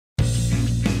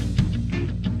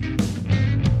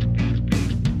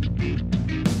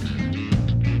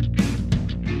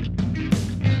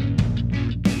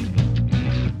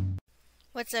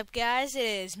What's up, guys? It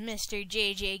is Mr.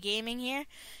 JJ Gaming here.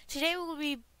 Today we'll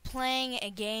be playing a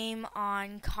game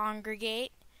on Kongregate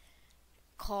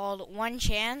called One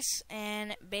Chance,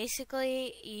 and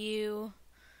basically you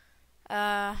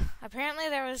apparently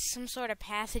there was some sort of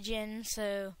pathogen,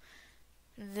 so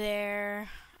the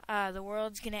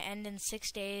world's gonna end in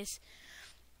 6 days.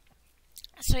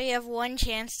 So you have one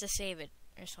chance to save it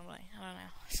or something. I don't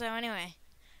know. So anyway.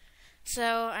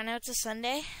 So, I know it's a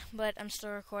Sunday, but I'm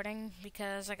still recording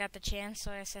because I got the chance,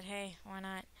 so I said, hey, why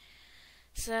not?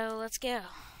 So, let's go.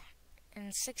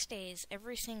 In 6 days,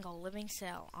 every single living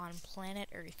cell on planet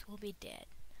Earth will be dead.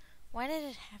 Why did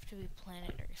it have to be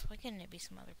planet Earth? Why couldn't it be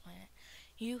some other planet?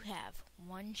 You have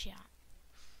one shot,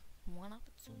 one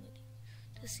opportunity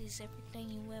to seize everything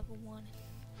you ever wanted.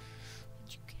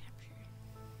 Did you capture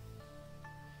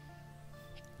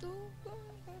it?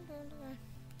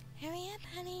 Hurry up,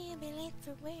 honey, you'll be late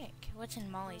for work. What's in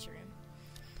Molly's room?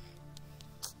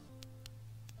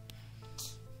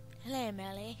 Hello,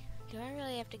 Molly. Do I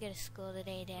really have to go to school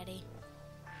today, Daddy?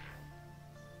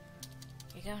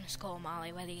 You're going to school,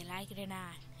 Molly, whether you like it or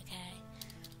not, okay?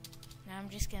 Now I'm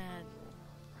just gonna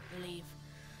leave.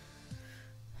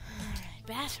 Alright,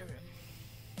 bathroom.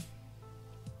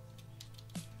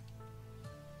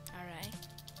 Alright.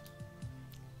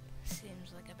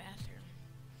 Seems like a bathroom.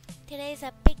 Today's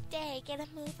a big day, get a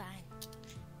move on.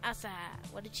 Outside.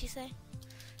 What did she say?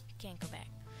 Can't go back.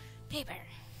 Paper.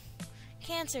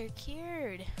 Cancer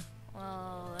cured.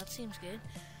 Well, that seems good.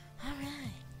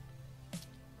 Alright.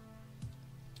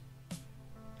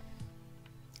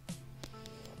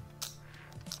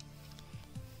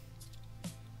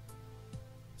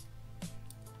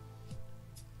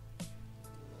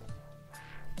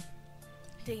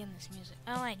 Digging this music.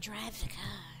 Oh, I drive the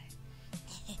car.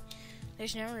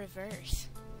 There's no reverse.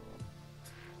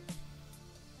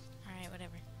 Alright,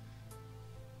 whatever.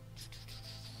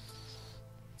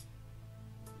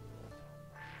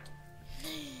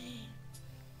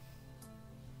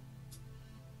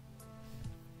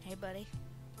 Hey, buddy.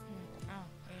 Oh,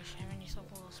 you're just having yourself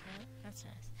a little smoke? That's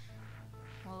nice.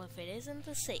 Well, if it isn't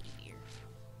the savior.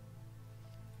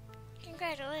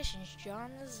 Congratulations, John.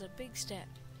 This is a big step.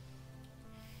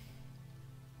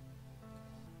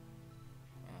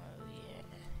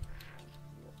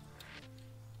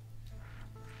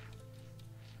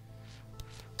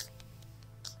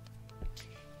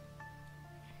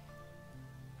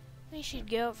 We should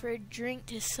go out for a drink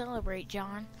to celebrate,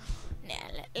 John.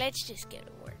 Nah, let's just go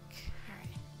to work.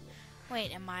 Alright.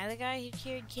 Wait, am I the guy who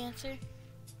cured cancer?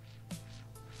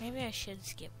 Maybe I should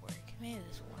skip work. Maybe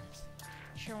this once.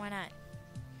 Sure, why not?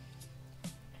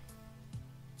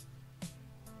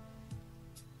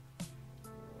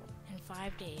 In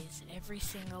 5 days, every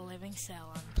single living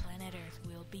cell on planet Earth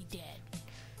will be dead.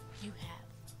 You have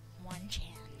one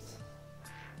chance.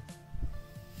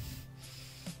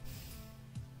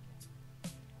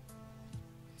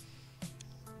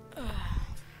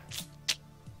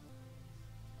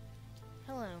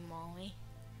 Hello, Molly.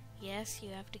 Yes, you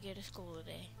have to go to school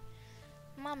today.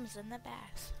 Mom's in the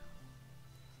bath.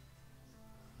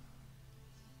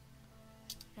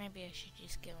 Maybe I should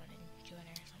just go in and join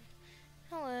her or something.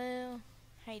 Hello.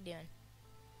 How you doing?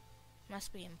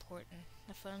 Must be important.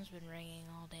 The phone's been ringing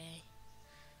all day.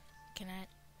 Can I?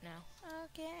 No.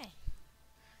 Okay.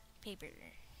 Paper.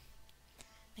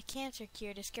 The cancer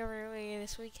cure discovered earlier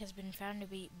this week has been found to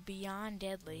be beyond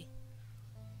deadly.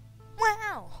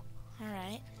 Wow!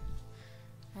 Alright.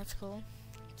 That's cool.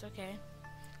 It's okay.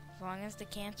 As long as the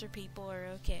cancer people are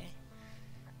okay.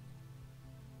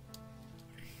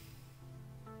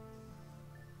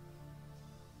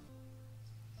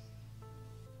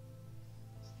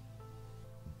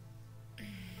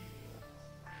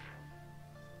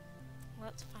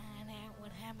 Let's find out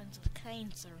what happens with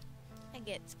cancer. I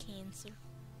get it's cancer.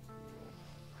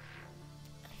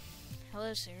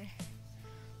 Hello, sir.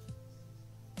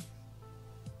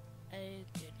 Oh,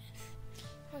 goodness.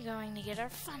 We're going to get our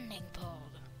funding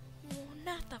pulled. Oh,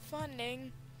 not the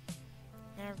funding.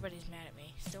 Everybody's mad at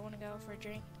me. Still want to go for a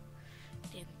drink?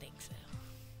 Didn't think so.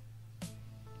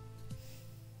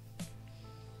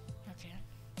 Okay.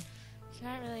 It's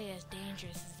not really as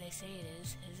dangerous as they say it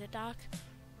is it, Doc?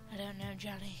 I don't know,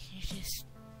 Johnny.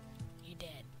 You're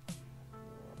dead.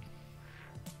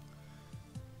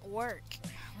 Work.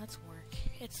 Let's work.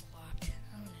 It's locked.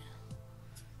 Oh no.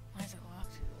 Why is it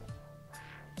locked?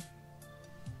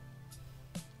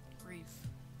 Grief.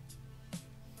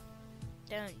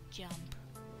 Don't jump.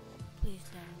 Please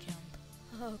don't jump.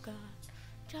 Oh god.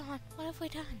 John, what have we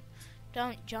done?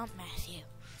 Don't jump, Matthew.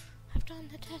 I've done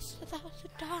the test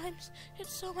 1,000 times.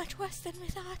 It's so much worse than we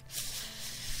thought.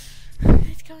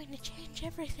 It's going to change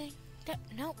everything.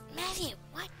 No, Matthew,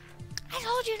 what? I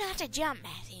told you not to jump,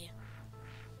 Matthew.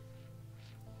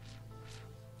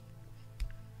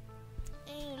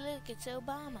 Hey, look, it's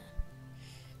Obama.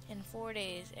 In 4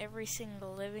 days, every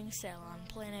single living cell on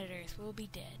planet Earth will be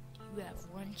dead. You have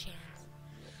one chance.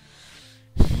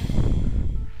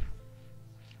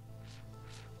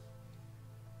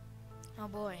 Oh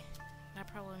boy, that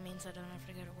probably means I don't have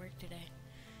to go to work today.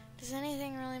 Does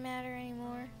anything really matter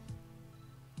anymore?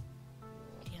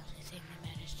 The only thing that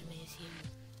matters to me is you.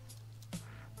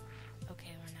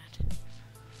 Okay, we're not.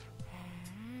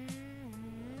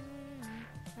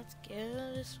 Let's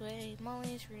go this way.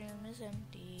 Molly's room is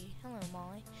empty. Hello,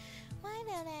 Molly. Why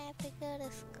don't I have to go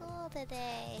to school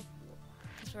today?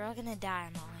 Because we're all gonna die,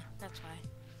 Molly. That's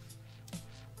why.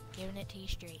 Giving it to you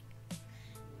straight.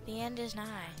 The end is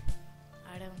nigh.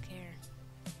 I don't care.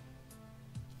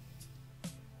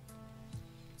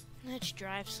 Let's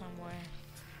drive somewhere.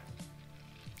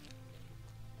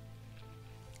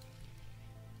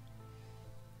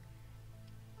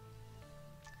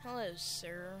 Hello,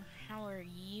 sir. How are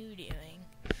you doing?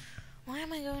 Why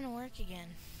am I going to work again?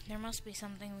 There must be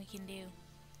something we can do.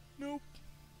 Nope.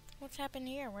 What's happened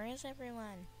here? Where is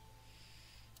everyone?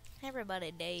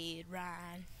 Everybody dead,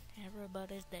 Ryan.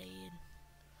 Everybody's dead.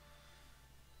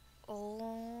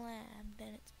 Oh, lab.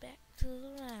 Then it's back to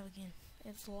the lab again.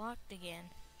 It's locked again.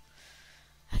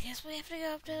 I guess we have to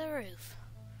go up to the roof.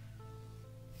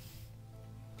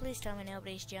 Please tell me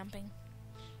nobody's jumping.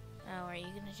 Oh, are you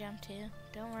gonna jump too?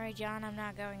 Don't worry, John, I'm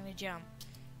not going to jump.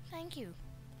 Thank you.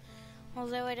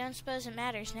 Although I don't suppose it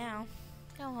matters now.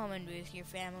 Go home and be with your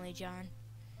family, John.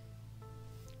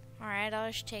 Alright,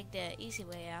 I'll just take the easy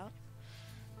way out.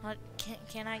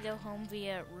 Can I go home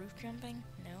via roof jumping?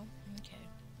 No? Okay.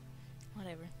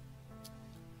 Whatever.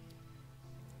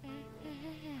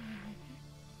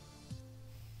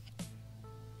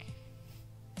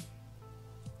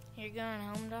 You're going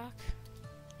home, Doc?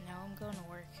 No, I'm going to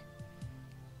work.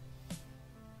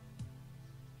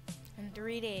 In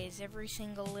 3 days, every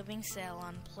single living cell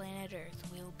on planet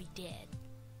Earth will be dead.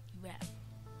 You have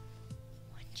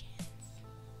one chance.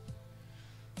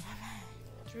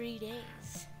 3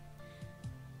 days.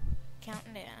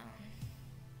 Counting down.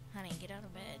 Honey, get out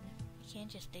of bed. You can't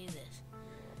just do this.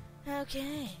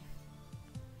 Okay.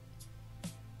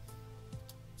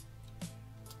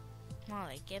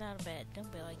 Molly, get out of bed.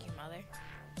 Don't be like your mother.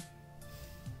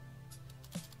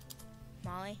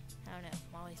 Molly? Oh no,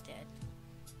 Molly's dead.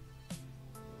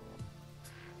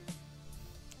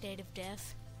 Date of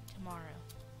death? Tomorrow.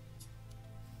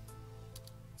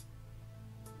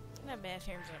 That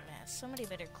bathroom's a mess. Somebody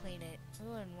better clean it. We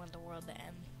wouldn't want the world to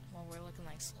end while we're looking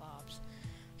like slobs.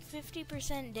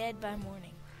 50% dead by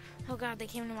morning. Oh god, they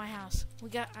came to my house.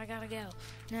 I gotta go.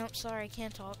 Nope, sorry,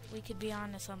 can't talk. We could be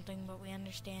on to something, but we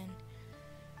understand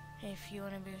if you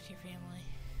want to be with your family.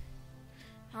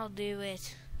 I'll do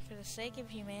it. For the sake of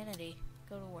humanity,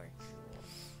 go to work.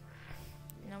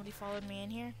 Nobody followed me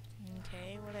in here?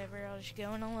 Okay, whatever, I'll just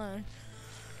go in alone.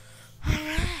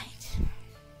 Alright.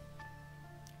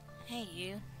 Hey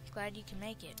you, glad you can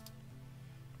make it.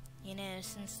 You know,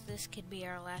 since this could be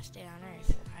our last day on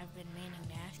Earth, I've been meaning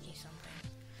to ask you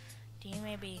something. Do you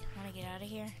maybe want to get out of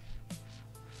here?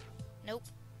 Nope.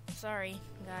 Sorry,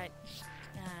 got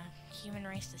human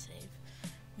race to save.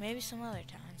 Maybe some other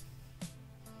time.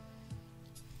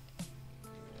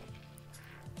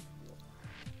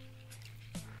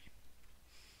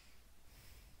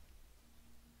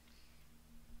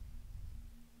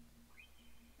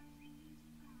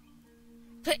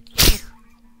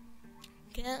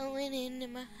 Going into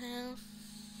my house.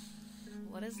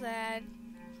 What is that?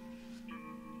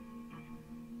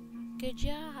 Good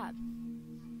job.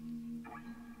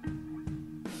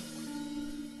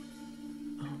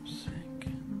 I'm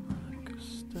sinking like a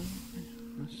stone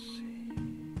in the sea.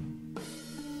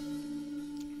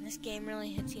 This game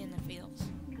really hits you in the feels,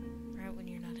 right when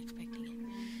you're not expecting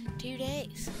it. 2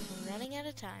 days. We're running out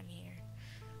of time here.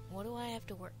 What do I have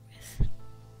to work with?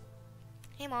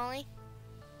 Hey, Molly.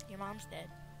 Your mom's dead.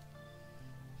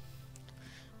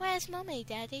 Where's Mommy,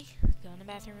 Daddy? Go in the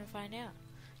bathroom and find out.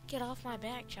 Get off my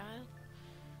back, child.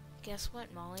 Guess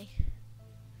what, Molly?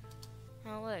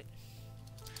 Oh, look.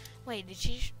 Wait, did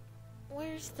she...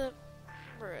 Where's the...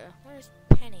 Where's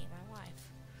Penny, my wife?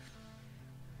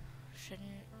 Shouldn't...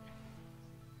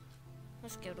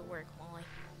 Let's go to work, Molly.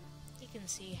 You can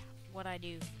see what I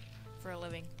do for a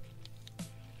living.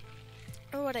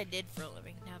 Or what I did for a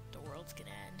living. Now that the world's gonna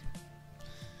end.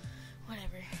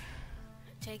 Whatever.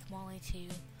 Take Molly to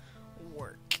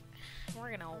work. We're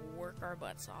gonna work our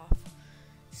butts off.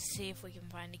 See if we can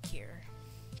find a cure.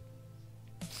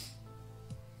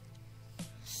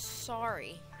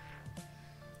 Sorry.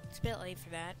 It's a bit late for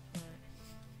that, but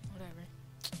whatever.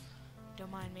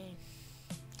 Don't mind me.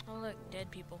 Oh look,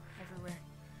 dead people everywhere.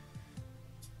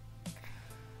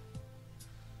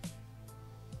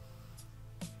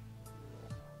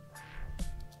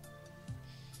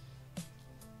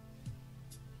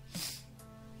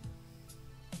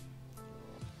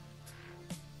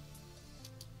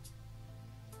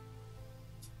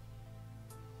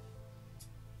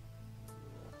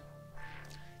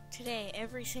 Today,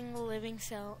 every single living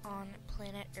cell on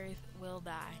planet Earth will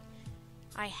die.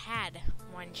 I had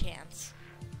one chance.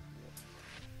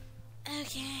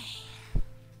 Okay.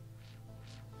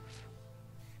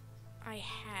 I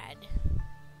had.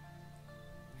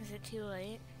 Is it too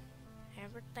late?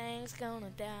 Everything's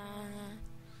gonna die.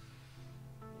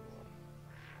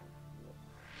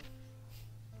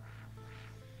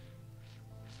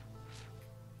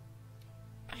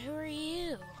 Who are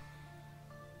you?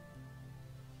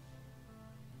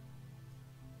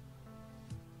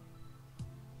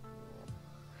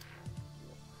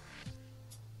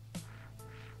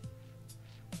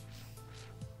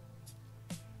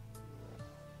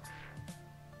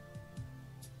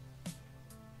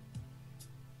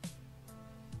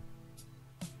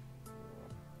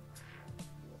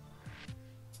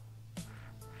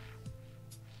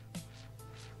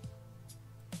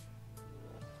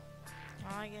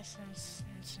 Well, I guess since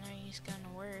it's no use going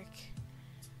to work.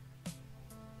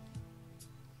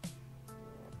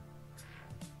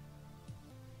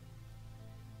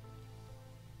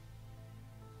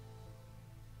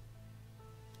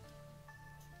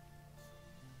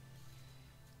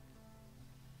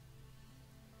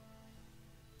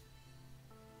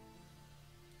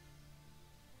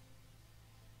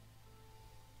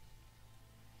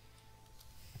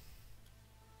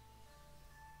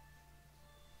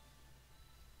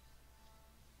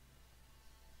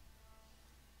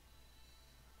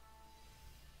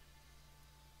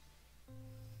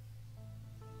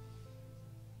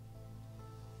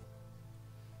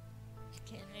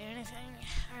 Can't do anything.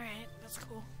 Alright, that's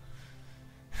cool.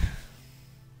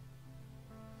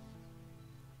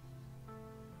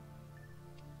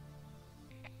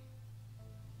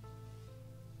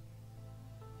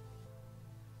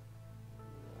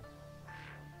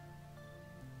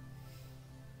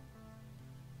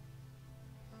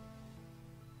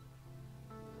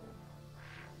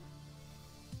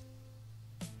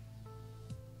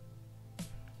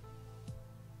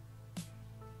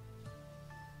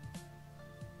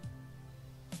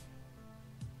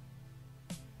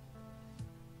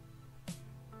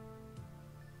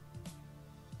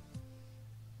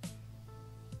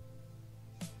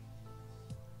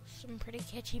 Some pretty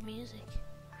catchy music.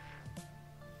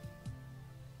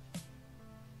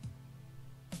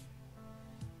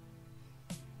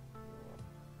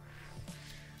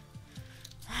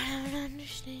 I don't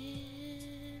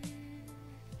understand.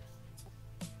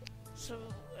 So,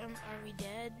 are we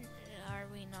dead? Are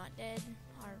we not dead?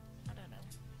 Or, I don't know.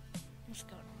 What's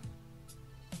going on?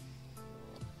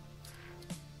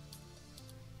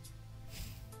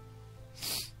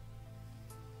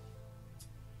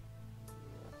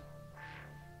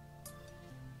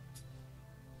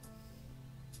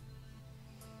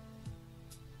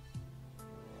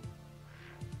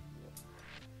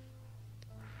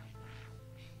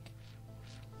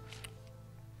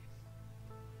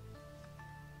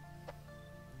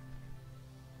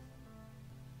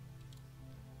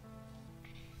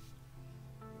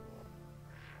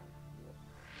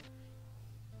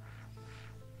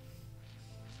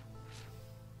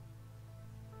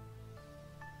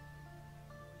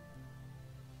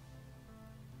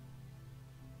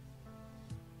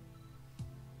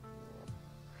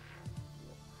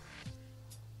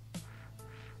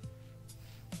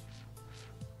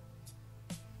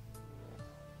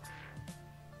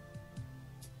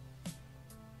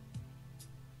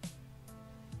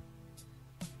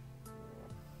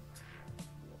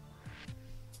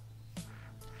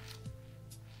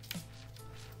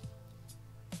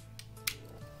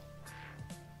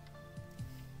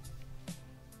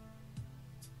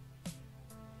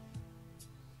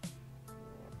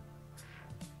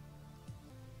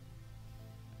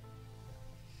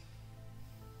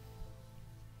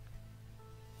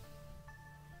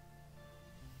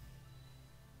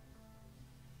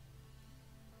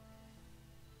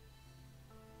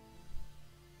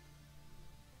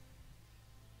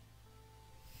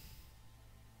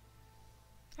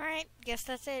 Alright, guess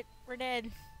that's it. We're dead.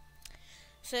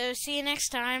 So, see you next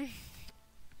time.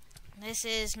 This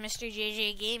is Mr.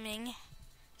 JJ Gaming,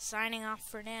 signing off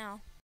for now.